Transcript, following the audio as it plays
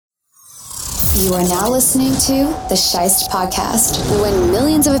You are now listening to the Scheist Podcast, when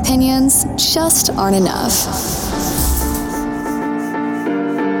millions of opinions just aren't enough.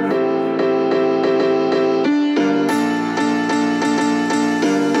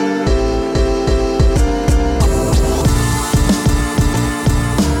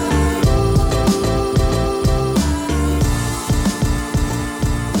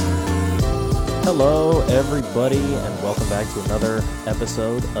 Hello, everybody, and welcome back to another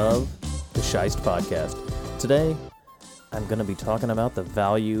episode of the Scheist Podcast. Today, I'm going to be talking about the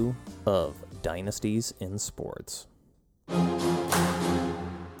value of dynasties in sports.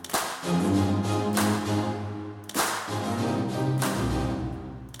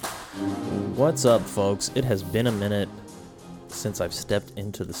 What's up, folks? It has been a minute since I've stepped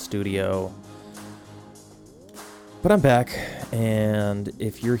into the studio, but I'm back, and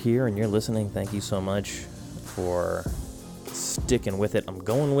if you're here and you're listening, thank you so much for sticking with it. I'm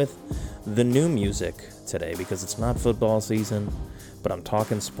going with the new music today because it's not football season, but I'm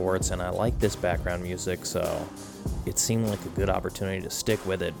talking sports, and I like this background music, so it seemed like a good opportunity to stick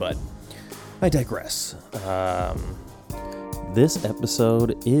with it, but I digress. This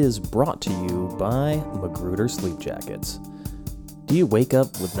episode is brought to you by Magruder Sleep Jackets. Do you wake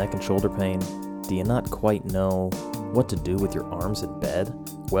up with neck and shoulder pain? Do you not quite know what to do with your arms in bed?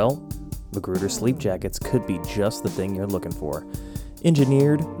 Well, Magruder Sleep Jackets could be just the thing you're looking for.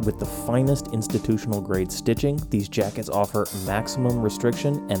 Engineered with the finest institutional-grade stitching, these jackets offer maximum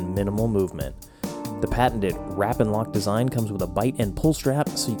restriction and minimal movement. The patented wrap and lock design comes with a bite and pull strap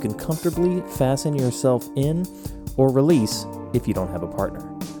so you can comfortably fasten yourself in or release if you don't have a partner.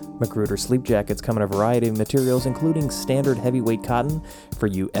 Magruder Sleep Jackets come in a variety of materials, including standard heavyweight cotton for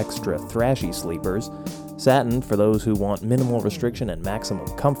you extra thrashy sleepers, satin for those who want minimal restriction and maximum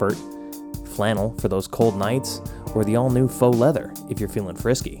comfort, flannel for those cold nights, or the all-new faux leather if you're feeling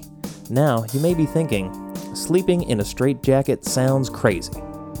frisky. Now, you may be thinking, sleeping in a straitjacket sounds crazy.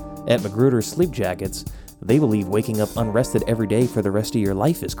 At Magruder Sleep Jackets, they believe waking up unrested every day for the rest of your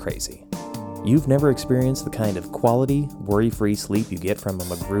life is crazy. You've never experienced the kind of quality, worry-free sleep you get from a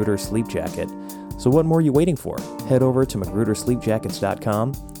Magruder Sleep Jacket, so what more are you waiting for? Head over to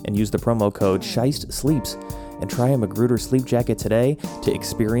magrudersleepjackets.com and use the promo code SCHEISTSLEEPS and try a Magruder Sleep Jacket today to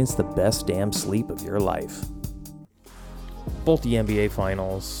experience the best damn sleep of your life. Both the NBA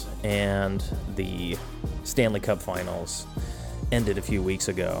Finals and the Stanley Cup Finals ended a few weeks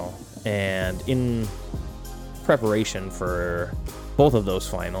ago, and in preparation for both of those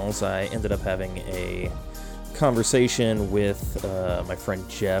finals, I ended up having a conversation with my friend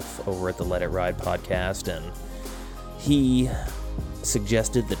Jeff over at the Let It Ride podcast, and he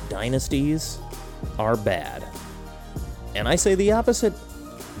suggested that dynasties are bad. And I say the opposite.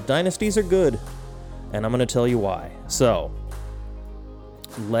 Dynasties are good, and I'm going to tell you why. So,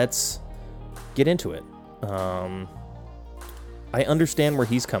 let's get into it. I understand where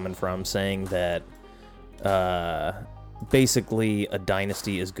he's coming from, saying that basically a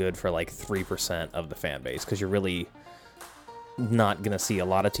dynasty is good for like 3% of the fan base, because you're really not going to see a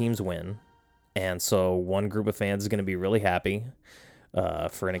lot of teams win, and so one group of fans is going to be really happy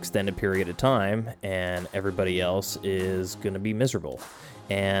for an extended period of time, and everybody else is going to be miserable.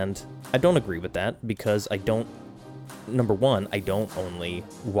 And I don't agree with that, because number one, I don't only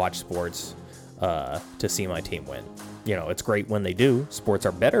watch sports to see my team win. You know, it's great when they do. Sports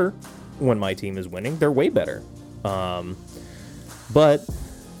are better when my team is winning. They're way better. But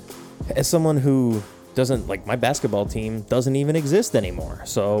as someone who doesn't, like, my basketball team doesn't even exist anymore.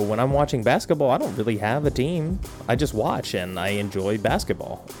 So when I'm watching basketball, I don't really have a team. I just watch, and I enjoy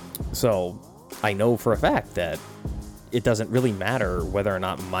basketball. So I know for a fact that it doesn't really matter whether or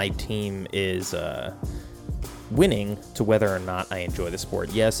not my team is winning to whether or not I enjoy the sport.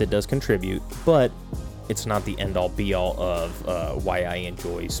 Yes, it does contribute, but it's not the end-all be-all of why I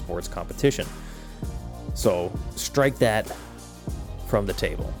enjoy sports competition. So strike that from the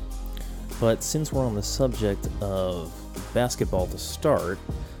table. But since we're on the subject of basketball to start,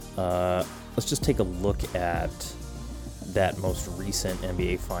 let's just take a look at that most recent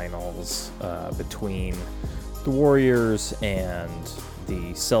NBA Finals between the Warriors and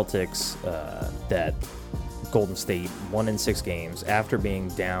the Celtics, that Golden State won in 6 games after being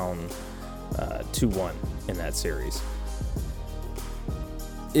down 2-1 in that series.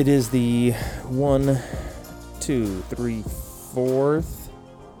 It is the 4th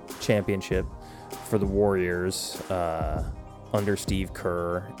championship for the Warriors under Steve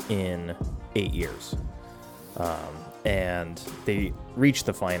Kerr in 8 years. And they reached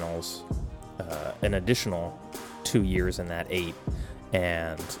the finals an additional 2 years in that 8,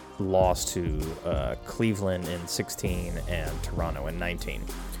 and lost to Cleveland in 16 and Toronto in 19.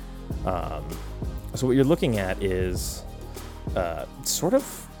 So what you're looking at is sort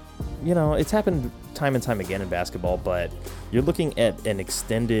of, it's happened time and time again in basketball, but you're looking at an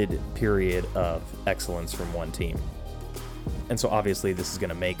extended period of excellence from one team. And so obviously this is going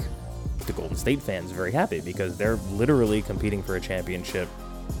to make the Golden State fans very happy because they're literally competing for a championship,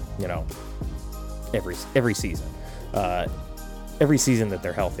 every season. Every season that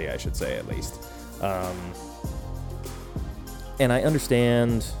they're healthy, I should say, at least. And I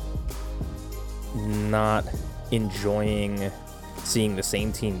understand not enjoying seeing the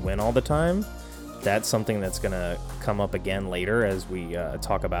same team win all the time. That's something that's going to come up again later as we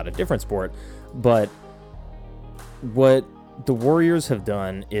talk about a different sport. But what the Warriors have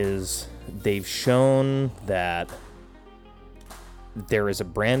done is they've shown that there is a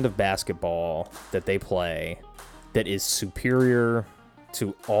brand of basketball that they play that is superior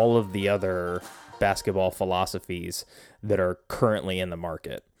to all of the other basketball philosophies that are currently in the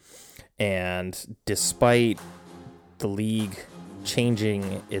market. And despite the league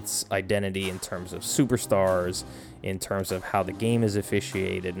changing its identity in terms of superstars, in terms of how the game is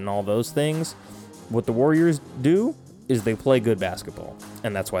officiated and all those things, what the Warriors do is they play good basketball,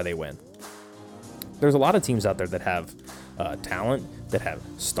 and that's why they win. There's a lot of teams out there that have talent, that have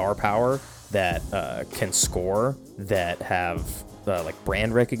star power, that can score, that have like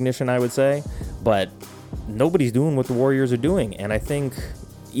brand recognition, I would say, but nobody's doing what the Warriors are doing. And I think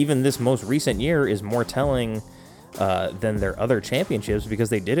even this most recent year is more telling than their other championships because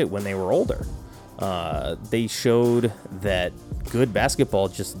they did it when they were older. They showed that good basketball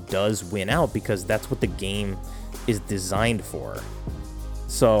just does win out because that's what the game is designed for.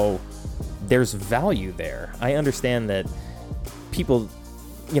 So there's value there. I understand that people,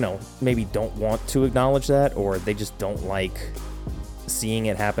 maybe don't want to acknowledge that, or they just don't like seeing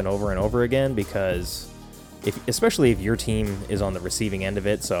it happen over and over again because especially if your team is on the receiving end of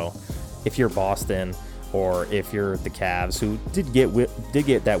it. So if you're Boston or if you're the Cavs, who did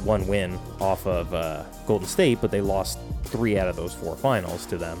get that one win off of Golden State, but they lost 3 out of those 4 finals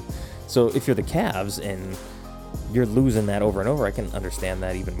to them. So if you're the Cavs and you're losing that over and over, I can understand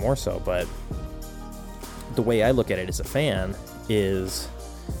that even more so. But the way I look at it as a fan is,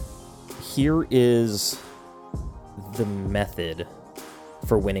 here is the method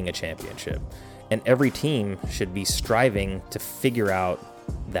for winning a championship. And every team should be striving to figure out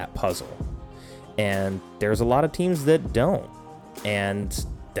that puzzle. And there's a lot of teams that don't. And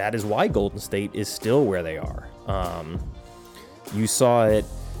that is why Golden State is still where they are. You saw it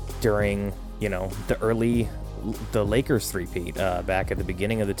during, the Lakers three-peat back at the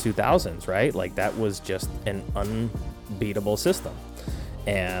beginning of the 2000s, right? Like, that was just an unbeatable system.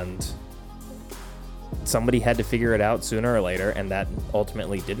 And somebody had to figure it out sooner or later, and that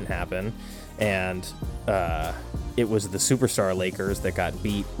ultimately didn't happen. And it was the superstar Lakers that got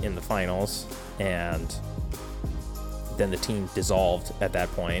beat in the finals, and then the team dissolved at that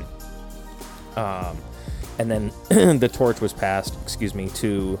point. And then the torch was passed,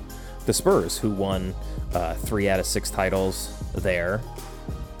 to the Spurs, who won 3 out of 6 titles there,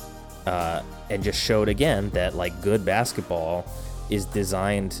 and just showed again that, like, good basketball is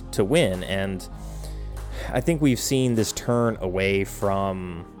designed to win. And I think we've seen this turn away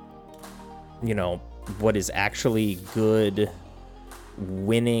from, what is actually good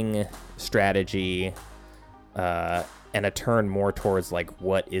winning strategy, and a turn more towards, like,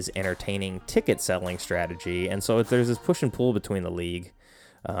 what is entertaining ticket selling strategy. And so there's this push and pull between the league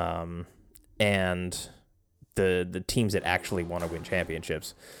and the teams that actually want to win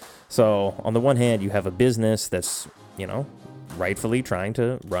championships. So on the one hand, you have a business that's, rightfully trying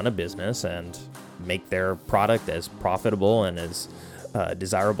to run a business and make their product as profitable and as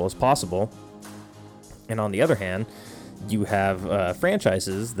desirable as possible. And on the other hand, you have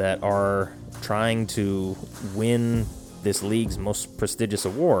franchises that are trying to win this league's most prestigious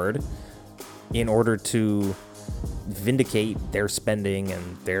award in order to vindicate their spending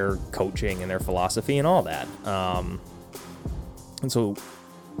and their coaching and their philosophy and all that. And so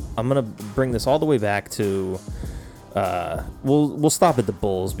I'm going to bring this all the way back to, we'll stop at the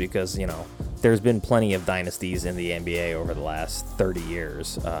Bulls because, there's been plenty of dynasties in the NBA over the last 30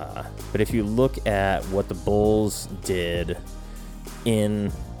 years. But if you look at what the Bulls did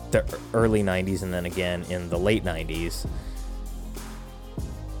in the early 90s and then again in the late 90s,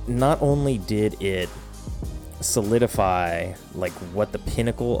 not only did it solidify, like, what the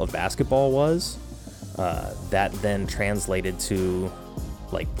pinnacle of basketball was, that then translated to,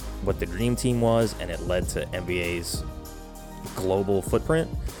 like, what the dream team was, and it led to NBA's global footprint.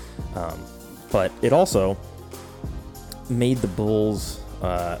 But it also made the Bulls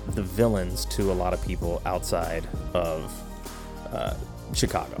the villains to a lot of people outside of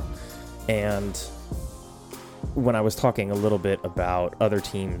Chicago. And when I was talking a little bit about other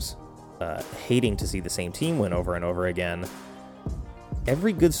teams hating to see the same team win over and over again,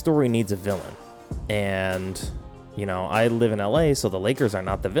 every good story needs a villain. And, you know, I live in LA, so the Lakers are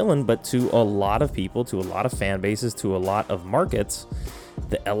not the villain, but to a lot of people, to a lot of fan bases, to a lot of markets,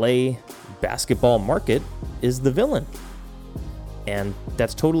 the LA basketball market is the villain. And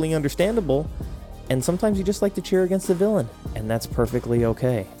that's totally understandable. And sometimes you just like to cheer against the villain, and that's perfectly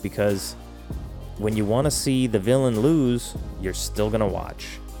okay, because when you want to see the villain lose, you're still going to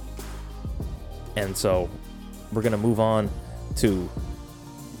watch. And so we're going to move on to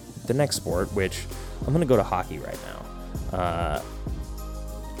the next sport, which I'm going to go to hockey right now.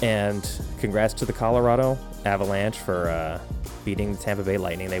 And congrats to the Colorado Avalanche for beating the Tampa Bay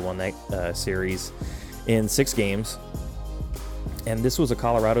Lightning. They won that series in 6 games. And this was a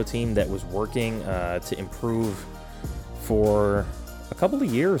Colorado team that was working to improve for a couple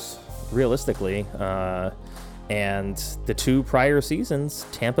of years, realistically. And the 2 prior seasons,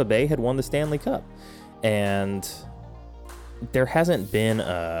 Tampa Bay had won the Stanley Cup. And there hasn't been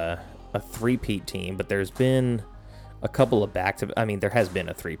a three-peat team, but there's been a couple of there has been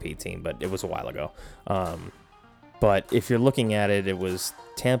a three-peat team, but it was a while ago. But if you're looking at it, it was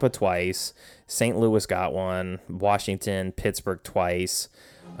Tampa twice, St. Louis got one, Washington, Pittsburgh twice,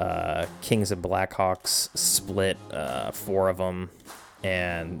 Kings and Blackhawks split 4 of them,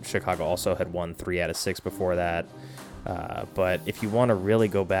 and Chicago also had won 3 out of 6 before that. But if you want to really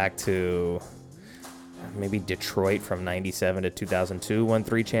go back to maybe Detroit from 97 to 2002 won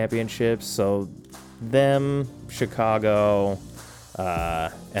 3 championships, so them, Chicago,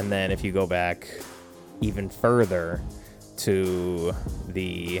 and then if you go back even further to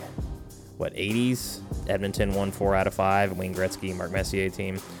the 80s, Edmonton won 4 out of 5, Wayne Gretzky, Mark Messier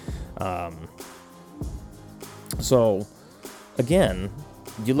team. So again,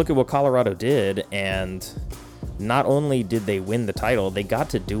 you look at what Colorado did, and not only did they win the title, they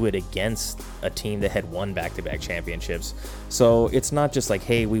got to do it against a team that had won back-to-back championships. So it's not just like,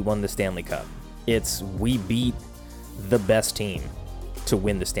 hey, we won the Stanley Cup. It's we beat the best team to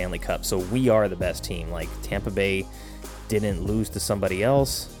win the Stanley Cup. So we are the best team. Like, Tampa Bay didn't lose to somebody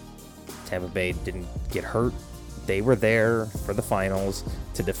else. Tampa Bay didn't get hurt. They were there for the finals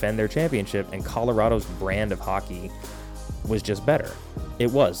to defend their championship, and Colorado's brand of hockey was just better. It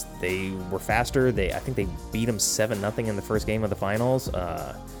was. They were faster. I think they beat them 7-0 in the first game of the finals.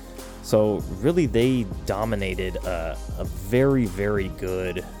 So really, they dominated a very, very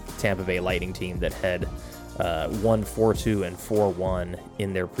good Tampa Bay Lightning team that had won 4-2 and 4-1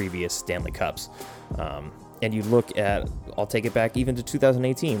 in their previous Stanley Cups. And you look at, I'll take it back even to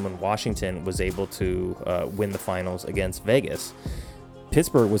 2018 when Washington was able to win the finals against Vegas.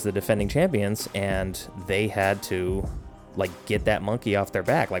 Pittsburgh was the defending champions, and they had to get that monkey off their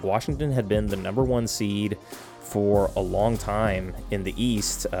back. Like, Washington had been the number 1 seed for a long time in the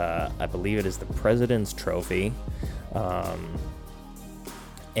East. I believe it is the President's Trophy.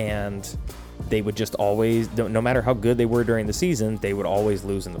 And they would just always, no matter how good they were during the season, they would always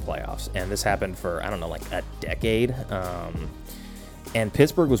lose in the playoffs. And this happened for, a decade. And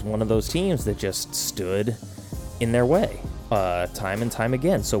Pittsburgh was one of those teams that just stood in their way time and time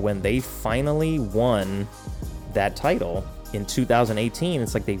again. So when they finally won that title in 2018,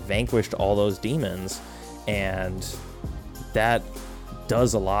 it's like they vanquished all those demons, and that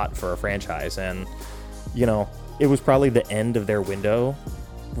does a lot for a franchise. And, it was probably the end of their window,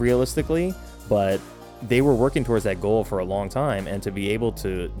 realistically, but they were working towards that goal for a long time, and to be able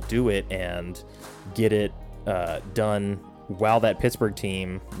to do it and get it done while that Pittsburgh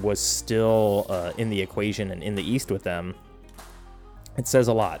team was still in the equation and in the East with them, it says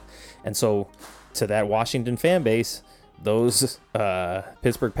a lot. And so to that Washington fan base, those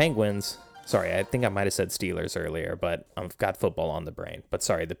Pittsburgh Penguins, sorry, I think I might have said Steelers earlier, but I've got football on the brain. But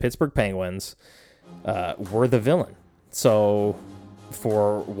sorry, the Pittsburgh Penguins were the villain. So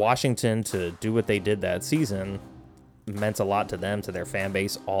for Washington to do what they did that season meant a lot to them, to their fan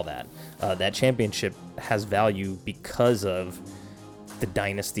base, all that. That championship has value because of the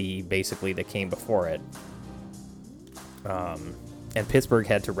dynasty, basically, that came before it. And Pittsburgh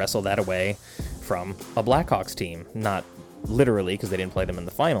had to wrestle that away from a Blackhawks team. Not literally, because they didn't play them in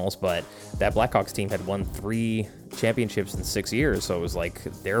the finals, but that Blackhawks team had won 3 championships in 6 years, so it was like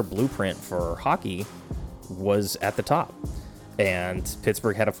their blueprint for hockey was at the top. And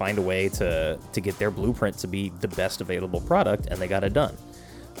Pittsburgh had to find a way to get their blueprint to be the best available product, and they got it done.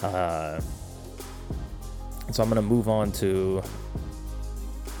 So I'm going to move on to,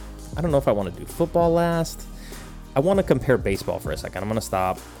 I don't know if I want to do football last. I want to compare baseball for a second. I'm going to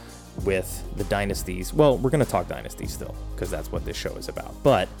stop with the Dynasties. Well, we're going to talk Dynasties still, because that's what this show is about.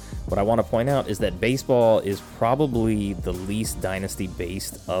 But what I want to point out is that baseball is probably the least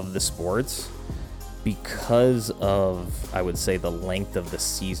dynasty-based of the sports because of, I would say, the length of the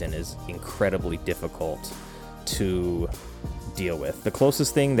season is incredibly difficult to deal with. The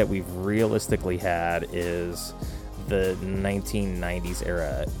closest thing that we've realistically had is the 1990s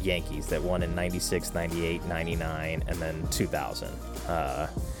era Yankees that won in 96, 98, 99, and then 2000.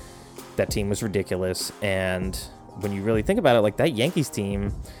 That team was ridiculous, and when you really think about it, like, that Yankees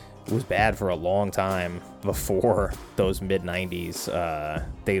team was bad for a long time before those mid-90s.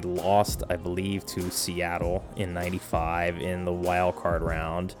 They lost, I believe, to Seattle in 95 in the wild card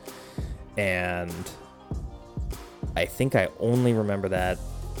round, and I think I only remember that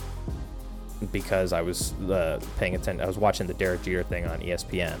because I was paying attention. I was watching the Derek Jeter thing on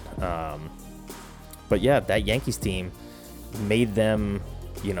ESPN. But yeah, that Yankees team made them,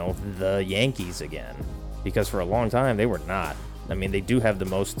 the Yankees again, because for a long time they were not. I mean, they do have the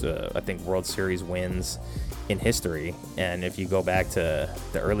most, I think, World Series wins in history. And if you go back to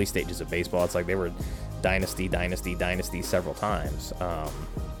the early stages of baseball, it's like they were dynasty several times.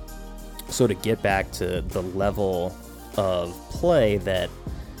 So to get back to the level of play that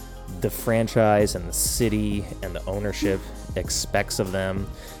the franchise and the city and the ownership expects of them,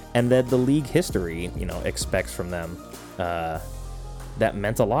 and that the league history, expects from them, that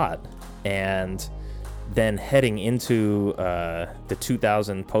meant a lot. And then heading into the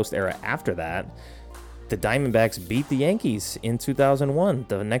 2000 post-era after that, the Diamondbacks beat the Yankees in 2001,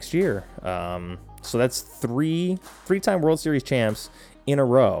 the next year. So that's three-time World Series champs in a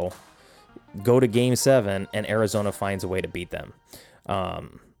row go to Game 7, and Arizona finds a way to beat them.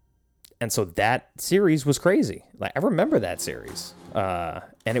 And so that series was crazy. Like, I remember that series. And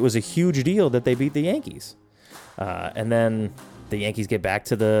it was a huge deal that they beat the Yankees. And then the Yankees get back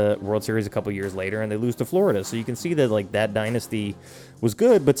to the World Series a couple years later, and they lose to Florida. So you can see that, like, that dynasty was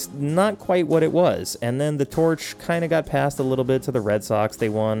good, but not quite what it was. And then the torch kind of got passed a little bit to the Red Sox. They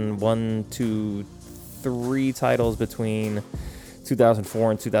won 1, 2, 3 titles between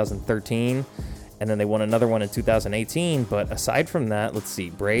 2004 and 2013. And then they won another one in 2018. But aside from that, let's see,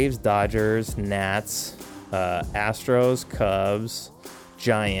 Braves, Dodgers, Nats, Astros, Cubs,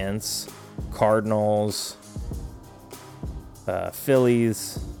 Giants, Cardinals,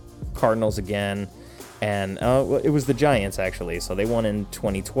 Phillies, Cardinals again, and it was the Giants, actually. So they won in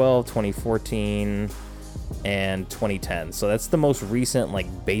 2012, 2014, and 2010. So that's the most recent,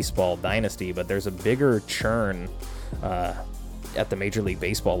 like, baseball dynasty, but there's a bigger churn at the Major League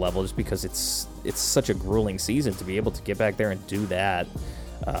Baseball level, just because it's such a grueling season to be able to get back there and do that,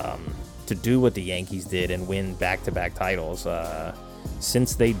 to do what the Yankees did and win back-to-back titles.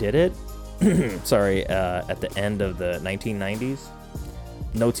 Since they did it, at the end of the 1990s,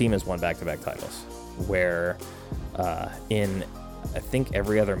 no team has won back-to-back titles, where in, I think,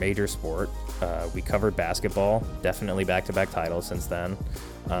 every other major sport, we covered basketball, definitely back-to-back titles since then,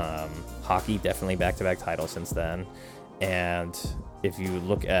 hockey, definitely back-to-back titles since then, and if you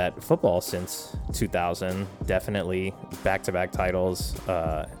look at football since 2000, definitely back-to-back titles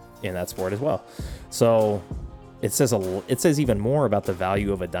in that sport as well. So it says even more about the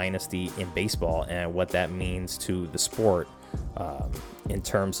value of a dynasty in baseball and what that means to the sport, in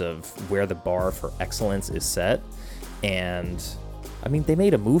terms of where the bar for excellence is set. And I mean, they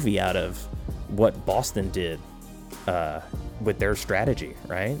made a movie out of what Boston did with their strategy,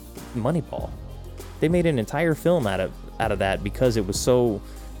 right? Moneyball. They made an entire film out of that because it was so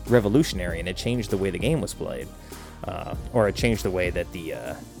revolutionary, and it changed the way the game was played, or it changed the way that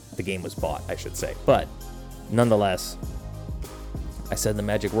the game was bought, I should say. But nonetheless, I said the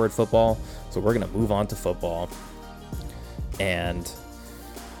magic word, football, so we're going to move on to football. And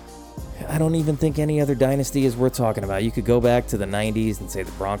I don't even think any other dynasty is worth talking about. You could go back to the 90s and say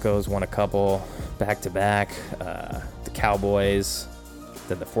the Broncos won a couple back-to-back, the Cowboys,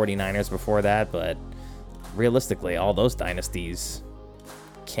 then the 49ers before that, but realistically, all those dynasties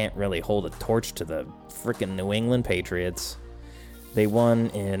can't really hold a torch to the freaking New England Patriots. They won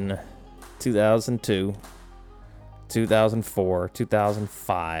in 2002, 2004,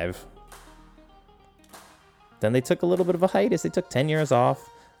 2005. Then they took a little bit of a hiatus. They took 10 years off,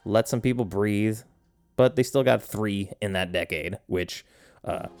 let some people breathe, but they still got 3 in that decade, which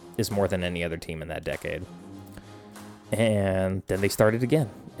is more than any other team in that decade. And then they started again,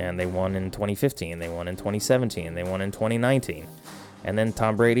 and they won in 2015, they won in 2017, they won in 2019. And then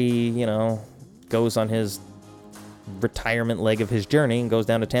Tom Brady, goes on his retirement leg of his journey and goes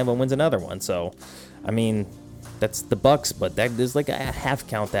down to Tampa and wins another one. So, I mean, that's the Bucks, but that is like a half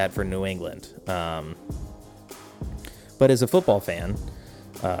count that for New England. But as a football fan,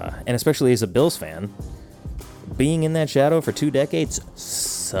 and especially as a Bills fan, being in that shadow for 2 decades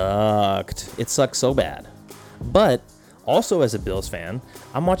sucked. It sucked so bad. But also as a Bills fan,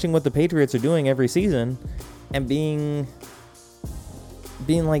 I'm watching what the Patriots are doing every season and being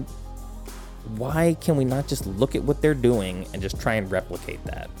like, why can we not just look at what they're doing and just try and replicate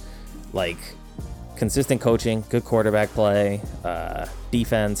that? Like, consistent coaching, good quarterback play,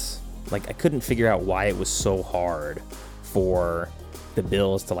 defense. Like, I couldn't figure out why it was so hard for the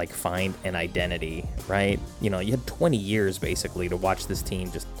Bills to, like, find an identity, right? You know, you had 20 years, basically, to watch this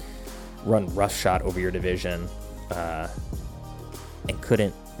team just run roughshod over your division and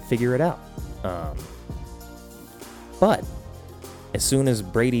couldn't figure it out. But as soon as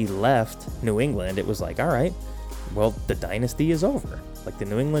Brady left New England, it was like, all right, well, the dynasty is over. Like, the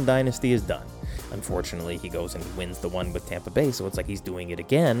New England dynasty is done. Unfortunately, he goes and wins the one with Tampa Bay, so it's like he's doing it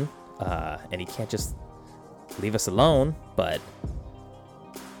again, and he can't just leave us alone, but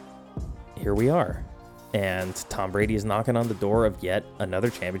here we are. And Tom Brady is knocking on the door of yet another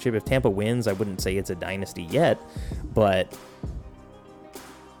championship. If Tampa wins, I wouldn't say it's a dynasty yet, but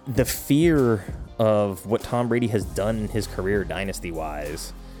the fear of what Tom Brady has done in his career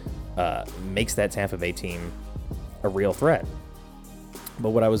dynasty-wise makes that Tampa Bay team a real threat. But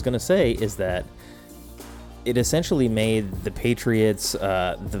what I was going to say is that it essentially made the Patriots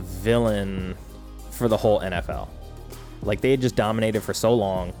the villain for the whole NFL. Like, they had just dominated for so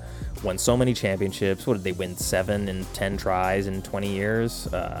long, won so many championships. What did they win? 7 and 10 tries in 20 years?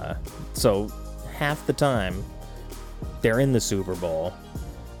 So half the time they're in the Super Bowl,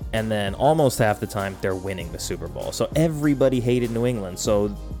 and then almost half the time they're winning the Super Bowl. So everybody hated New England.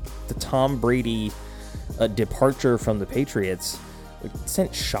 So the Tom Brady departure from the Patriots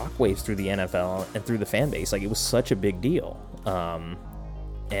sent shockwaves through the NFL and through the fan base. Like, it was such a big deal.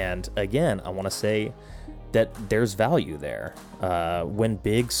 And again, I want to say that there's value there. When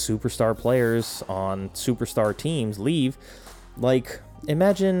big superstar players on superstar teams leave, like,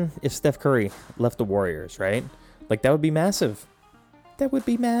 imagine if Steph Curry left the Warriors, right? Like, that would be massive. That would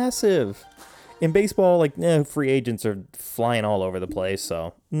be massive. In baseball, like, free agents are flying all over the place,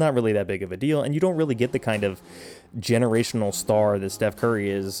 so not really that big of a deal. And you don't really get the kind of generational star that Steph Curry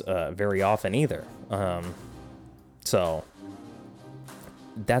is very often either. So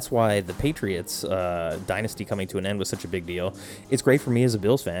that's why the Patriots dynasty coming to an end was such a big deal. It's great for me as a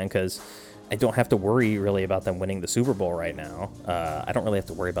Bills fan because I don't have to worry really about them winning the Super Bowl right now. I don't really have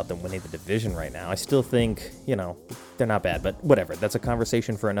to worry about them winning the division right now. I still think, they're not bad, but whatever. That's a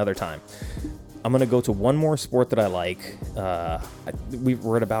conversation for another time. I'm going to go to one more sport that I like.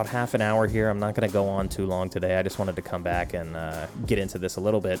 We're at about half an hour here. I'm not going to go on too long today. I just wanted to come back and get into this a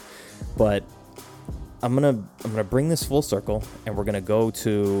little bit. But I'm gonna bring this full circle, and we're gonna go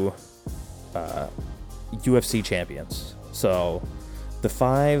to UFC champions. So the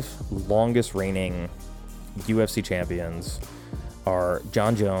 5 longest reigning UFC champions are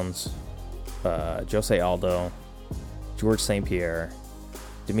John Jones, Jose Aldo, George St. Pierre,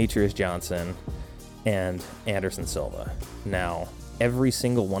 Demetrius Johnson, and Anderson Silva. Now, every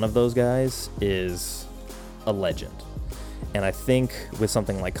single one of those guys is a legend. And I think with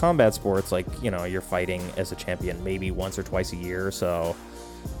something like combat sports, like, you're fighting as a champion maybe once or twice a year, so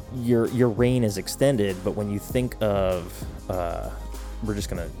your reign is extended. But when you think of, we're just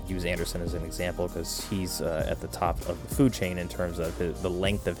going to use Anderson as an example because he's at the top of the food chain in terms of the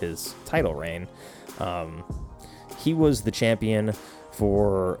length of his title reign. He was the champion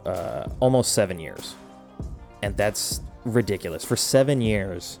for almost 7 years. And that's ridiculous. For 7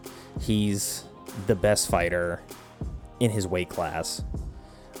 years, he's the best fighter in his weight class.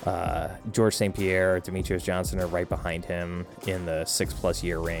 George St. Pierre, Demetrius Johnson are right behind him in the 6+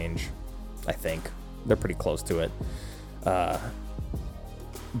 year range, I think. They're pretty close to it.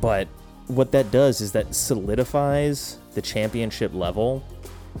 But what that does is that solidifies the championship level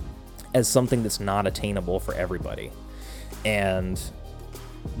as something that's not attainable for everybody. And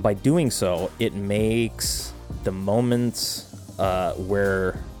by doing so, it makes the moments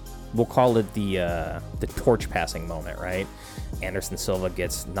where we'll call it the torch passing moment, right? Anderson Silva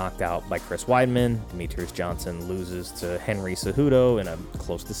gets knocked out by Chris Weidman. Demetrius Johnson loses to Henry Cejudo in a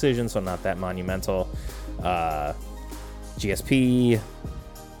close decision, so not that monumental. GSP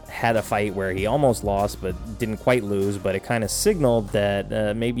had a fight where he almost lost but didn't quite lose, but it kind of signaled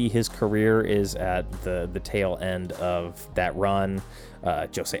that maybe his career is at the tail end of that run.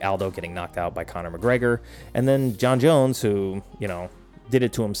 Jose Aldo getting knocked out by Conor McGregor. And then John Jones, who, did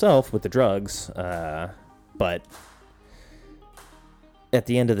it to himself with the drugs, but at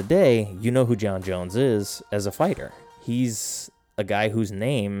the end of the day, you know who John Jones is as a fighter. He's a guy whose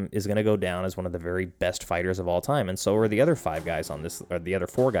name is going to go down as one of the very best fighters of all time, and so are the other 5 guys on this, or the other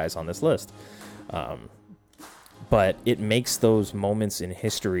 4 guys on this list. but it makes those moments in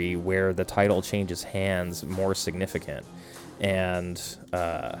history where the title changes hands more significant. And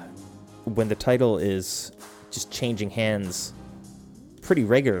when the title is just changing hands pretty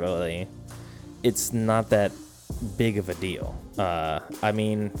regularly, it's not that big of a deal. I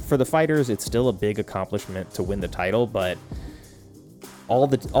mean, for the fighters, it's still a big accomplishment to win the title, but all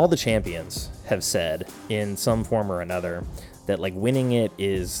the champions have said in some form or another that like winning it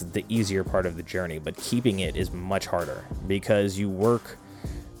is the easier part of the journey, but keeping it is much harder because you work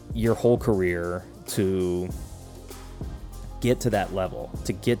your whole career to get to that level,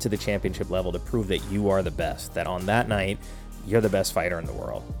 to get to the championship level, to prove that you are the best, that on that night you're the best fighter in the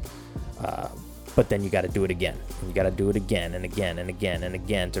world. But then you got to do it again. And you got to do it again and again and again and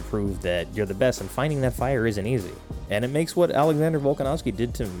again to prove that you're the best. And finding that fire isn't easy. And it makes what Alexander Volkanovski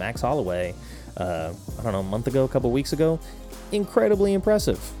did to Max Holloway, I don't know, a month ago, a couple weeks ago, incredibly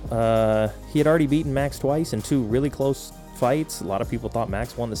impressive. He had already beaten Max twice in 2 really close fights. A lot of people thought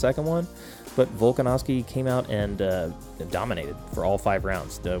Max won the second one, but Volkanovski came out and dominated for all 5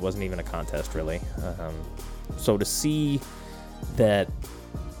 rounds. It wasn't even a contest, really. So to see that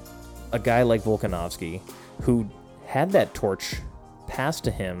a guy like Volkanovski, who had that torch passed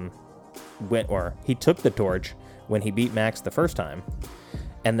to him, he took the torch when he beat Max the first time,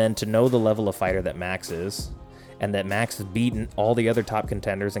 and then to know the level of fighter that Max is, and that Max has beaten all the other top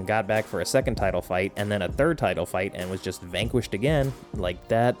contenders and got back for a second title fight, and then a third title fight, and was just vanquished again, like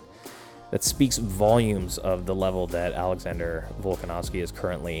that speaks volumes of the level that Alexander Volkanovski is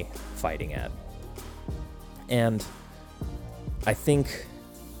currently fighting at. And I think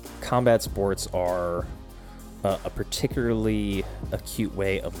combat sports are a particularly acute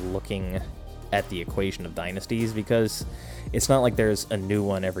way of looking at the equation of dynasties, because it's not like there's a new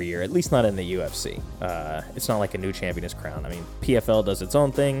one every year, at least not in the UFC. It's not like a new champion is crowned. I mean, PFL does its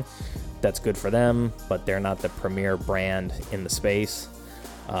own thing. That's good for them, but they're not the premier brand in the space.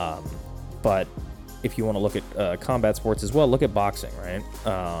 But if you want to look at combat sports as well, look at boxing, right?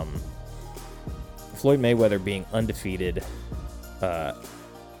 Floyd Mayweather being undefeated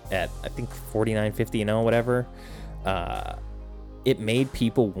at, I think, 49, 50-0, whatever, it made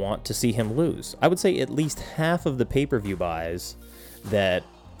people want to see him lose. I would say at least half of the pay-per-view buys that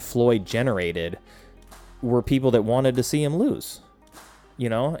Floyd generated were people that wanted to see him lose,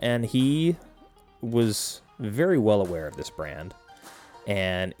 and he was very well aware of this brand,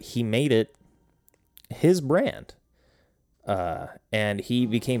 and he made it his brand. And he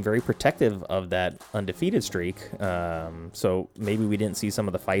became very protective of that undefeated streak. So maybe we didn't see some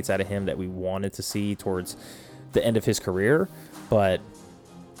of the fights out of him that we wanted to see towards the end of his career, but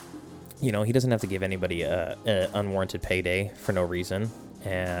he doesn't have to give anybody a unwarranted payday for no reason.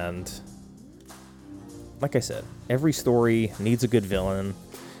 And like I said, every story needs a good villain,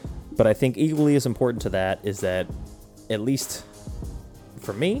 but I think equally as important to that is that, at least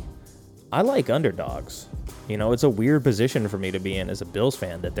for me, I like underdogs. It's a weird position for me to be in as a Bills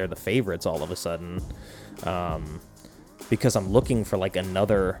fan, that they're the favorites all of a sudden, because I'm looking for like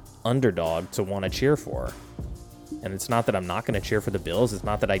another underdog to want to cheer for. And it's not that I'm not going to cheer for the Bills. It's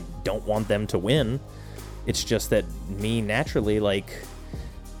not that I don't want them to win. It's just that me, naturally, like,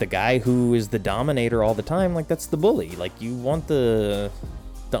 the guy who is the dominator all the time, like, that's the bully. Like, you want the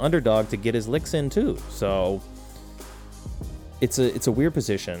underdog to get his licks in too. So it's a weird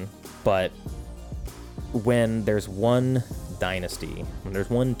position, but when there's one dynasty, when there's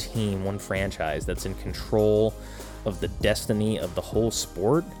one team, one franchise that's in control of the destiny of the whole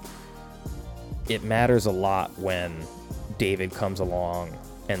sport, it matters a lot when David comes along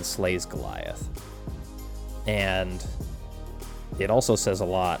and slays Goliath. And it also says a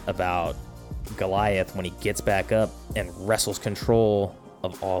lot about Goliath when he gets back up and wrestles control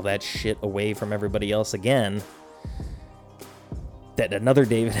of all that shit away from everybody else again, that another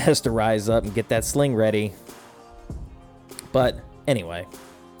David has to rise up and get that sling ready. But anyway,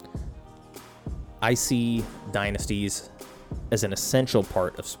 I see dynasties as an essential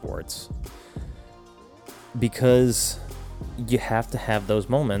part of sports, because you have to have those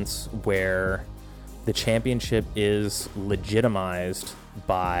moments where the championship is legitimized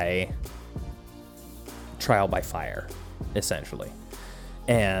by trial by fire, essentially.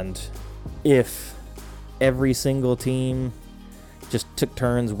 And if every single team just took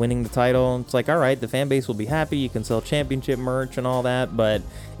turns winning the title, it's like, all right, the fan base will be happy, you can sell championship merch and all that, but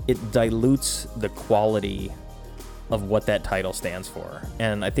it dilutes the quality of what that title stands for.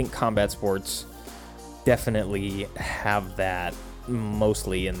 And I think combat sports definitely have that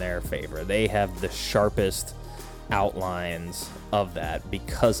mostly in their favor. They have the sharpest outlines of that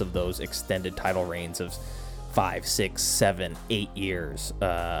because of those extended title reigns of 5, 6, 7, 8 years.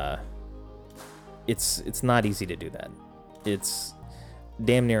 it's not easy to do that. It's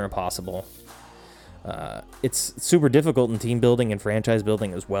damn near impossible. It's super difficult in team building and franchise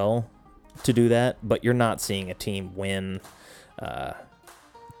building as well to do that, but you're not seeing a team win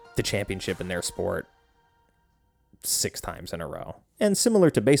the championship in their sport 6 times in a row. And similar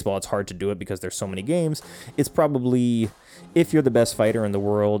to baseball, it's hard to do it because there's so many games. It's probably, if you're the best fighter in the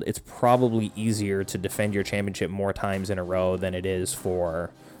world, it's probably easier to defend your championship more times in a row than it is for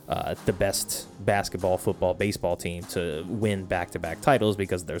the best basketball, football, baseball team to win back-to-back titles,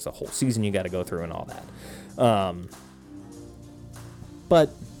 because there's a whole season you got to go through and all that. But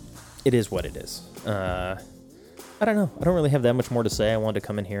it is what it is. I don't know. I don't really have that much more to say. I wanted to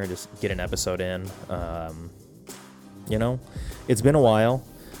come in here and just get an episode in. It's been a while.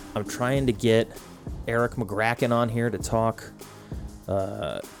 I'm trying to get Eric McGracken on here to talk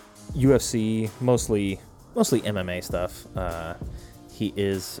UFC, mostly MMA stuff. He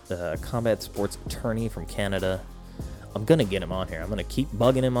is a combat sports attorney from Canada. I'm going to get him on here. I'm going to keep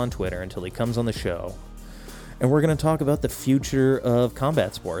bugging him on Twitter until he comes on the show. And we're going to talk about the future of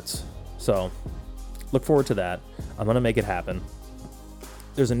combat sports. So look forward to that. I'm going to make it happen.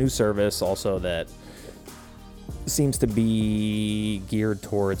 There's a new service also that seems to be geared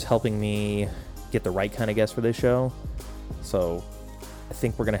towards helping me get the right kind of guest for this show. So I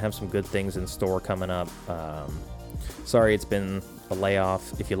think we're going to have some good things in store coming up. Sorry it's been a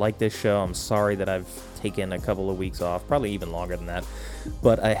layoff. If you like this show, I'm sorry that I've taken a couple of weeks off, probably even longer than that.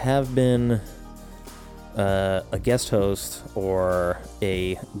 But I have been a guest host or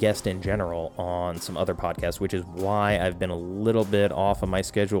a guest in general on some other podcasts, which is why I've been a little bit off of my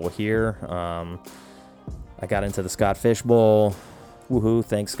schedule here. I got into the Scott Fish Bowl. Woohoo,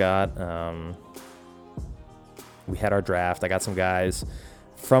 thanks, Scott. We had our draft. I got some guys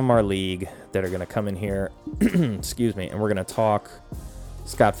from our league that are going to come in here, excuse me, and we're going to talk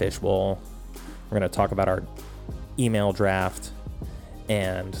Scott Fish Bowl. We're going to talk about our email draft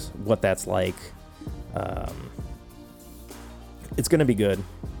and what that's like. It's going to be good,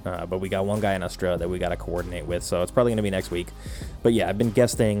 but we got one guy in Australia that we got to coordinate with, so it's probably going to be next week. But yeah, I've been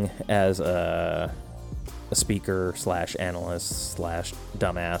guesting as a speaker / analyst /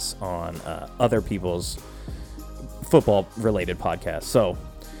 dumbass on other people's football related podcasts. So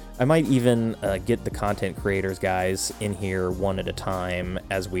I might even get the content creators guys in here one at a time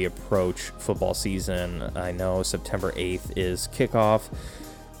as we approach football season. I know September 8th is kickoff,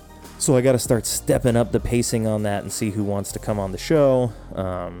 so I got to start stepping up the pacing on that and see who wants to come on the show.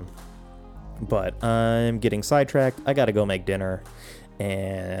 But I'm getting sidetracked. I got to go make dinner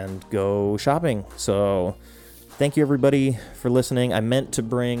and go shopping. So thank you everybody for listening. I meant to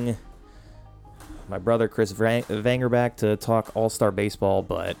bring my brother Chris Vanger back to talk All-Star Baseball,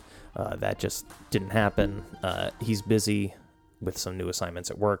 but that just didn't happen. He's busy with some new assignments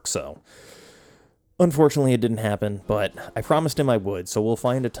at work, so unfortunately it didn't happen, but I promised him I would, so we'll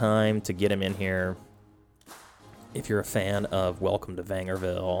find a time to get him in here. If you're a fan of Welcome to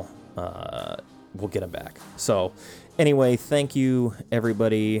Vangerville, we'll get him back. So anyway, thank you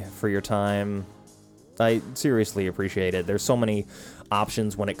everybody for your time. I seriously appreciate it. There's so many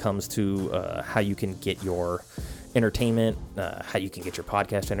options when it comes to how you can get your entertainment, how you can get your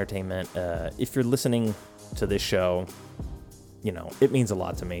podcast entertainment. If you're listening to this show, it means a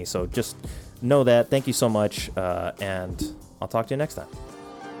lot to me. So just know that. Thank you so much, and I'll talk to you next time.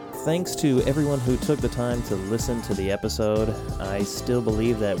 Thanks to everyone who took the time to listen to the episode. I still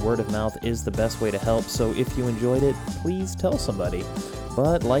believe that word of mouth is the best way to help, so if you enjoyed it, please tell somebody.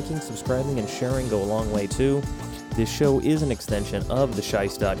 But liking, subscribing, and sharing go a long way too. This show is an extension of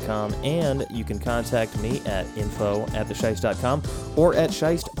thesheist.com, and you can contact me at info@thesheist.com or at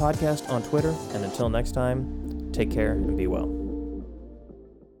Sheist Podcast on Twitter. And until next time, take care and be well.